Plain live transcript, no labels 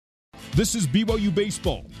This is BYU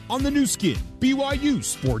Baseball on the new skin, BYU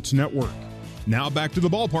Sports Network. Now back to the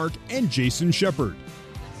ballpark and Jason Shepard.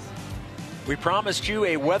 We promised you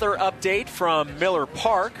a weather update from Miller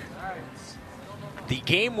Park. The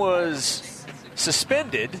game was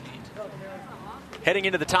suspended heading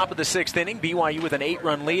into the top of the sixth inning. BYU with an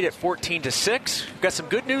 8-run lead at 14-6. We've got some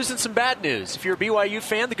good news and some bad news. If you're a BYU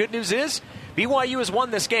fan, the good news is BYU has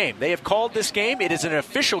won this game. They have called this game. It is an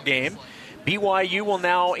official game. BYU will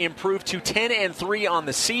now improve to 10-3 on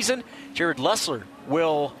the season. Jared Lessler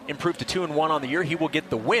will improve to 2-1 on the year. He will get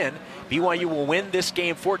the win. BYU will win this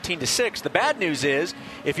game 14-6. The bad news is,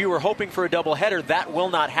 if you were hoping for a doubleheader, that will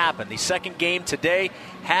not happen. The second game today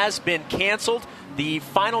has been canceled. The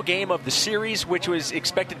final game of the series, which was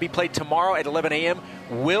expected to be played tomorrow at 11 a.m.,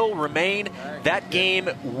 will remain. That game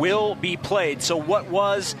will be played. So what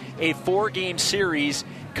was a 4-game series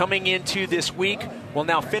coming into this week will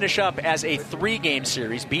now finish up as a 3-game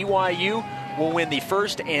series. BYU will win the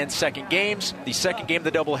first and second games. The second game of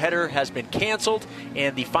the doubleheader has been canceled,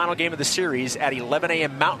 and the final game of the series at 11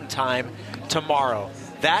 a.m. Mountain Time tomorrow.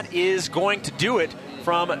 That is going to do it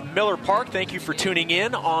from Miller Park. Thank you for tuning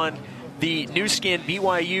in on the new skin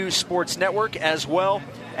BYU Sports Network, as well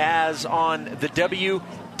as on the W.TV.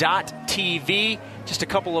 Just a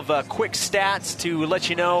couple of quick stats to let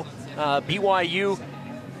you know. BYU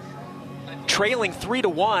trailing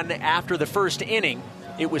 3-1 after the first inning.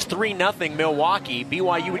 It was 3-0 Milwaukee.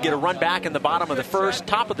 BYU would get a run back in the bottom of the first.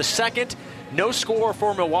 Top of the second, no score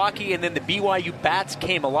for Milwaukee, and then the BYU bats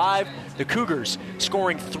came alive. The Cougars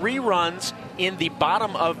scoring 3 runs in the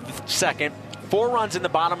bottom of the second, 4 runs in the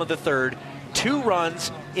bottom of the third, 2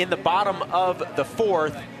 runs in the bottom of the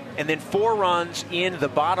fourth, and then 4 runs in the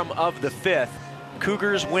bottom of the fifth.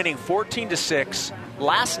 Cougars winning 14-6.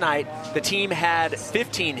 Last night, the team had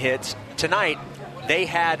 15 hits. Tonight, they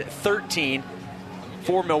had 13.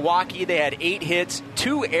 For Milwaukee, they had 8 hits,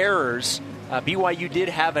 2 errors. BYU did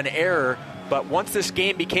have an error, but once this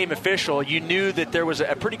game became official, you knew that there was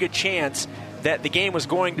a pretty good chance that the game was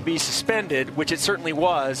going to be suspended, which it certainly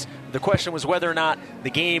was. The question was whether or not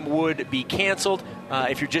the game would be canceled.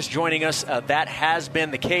 If you're just joining us, that has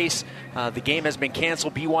been the case. The game has been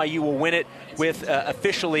canceled. BYU will win it with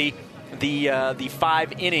officially the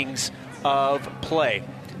 5 innings of play.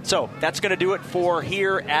 So that's going to do it for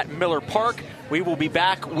here at Miller Park. We will be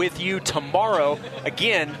back with you tomorrow.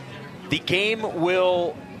 Again, the game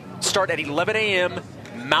will start at 11 a.m.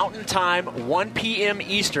 Mountain Time, 1 p.m.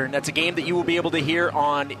 Eastern. That's a game that you will be able to hear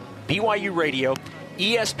on BYU Radio,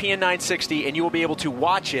 ESPN 960, and you will be able to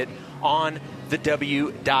watch it on the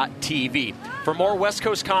W.TV. For more West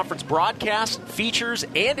Coast Conference broadcasts, features,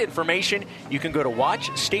 and information, you can go to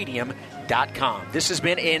watchstadium.com. This has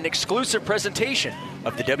been an exclusive presentation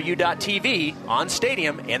of the W.TV on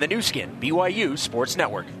Stadium and the new skin, BYU Sports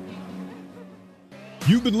Network.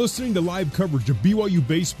 You've been listening to live coverage of BYU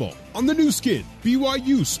Baseball on the new skin,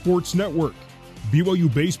 BYU Sports Network.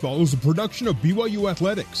 BYU Baseball is a production of BYU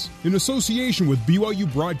Athletics in association with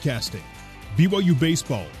BYU Broadcasting. BYU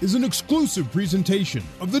Baseball is an exclusive presentation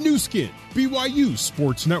of the new skin, BYU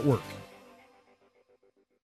Sports Network.